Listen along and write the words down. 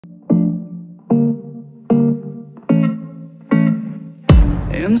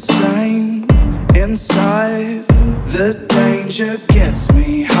insane inside. The danger gets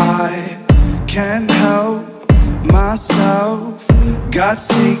me high. Can't help myself. Got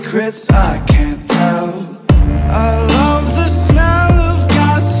secrets I can't tell. I love the smell of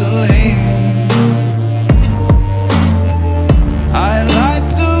gasoline. I light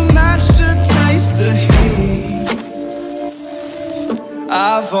the match to taste the heat.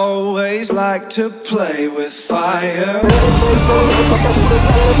 I've always liked to play with fire.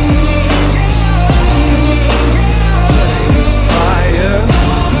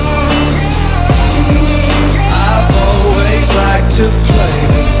 I've always liked to play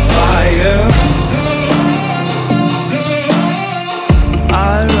with fire.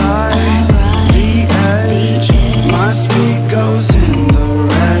 I ride the edge. My speed goes in the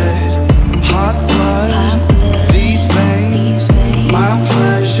red. Hot blood, these veins. My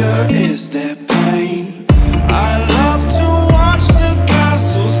pleasure is their pain. I love to watch the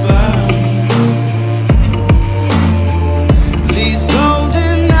castles burn. These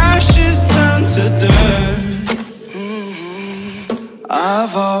golden ashes turn to dirt.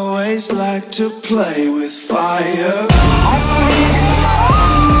 I've always liked to play with fire.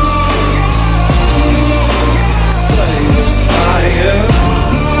 Play with fire.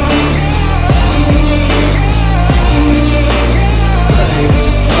 Play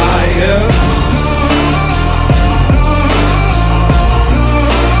with fire.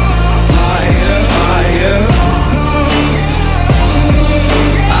 Fire, fire.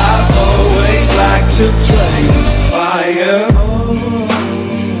 I've always liked to play with fire.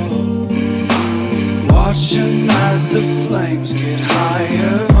 Watching as the flames get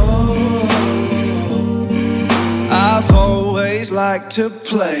higher. I've always liked to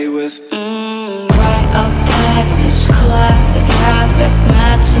play with Rite of passage, classic habit,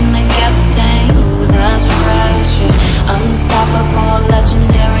 matching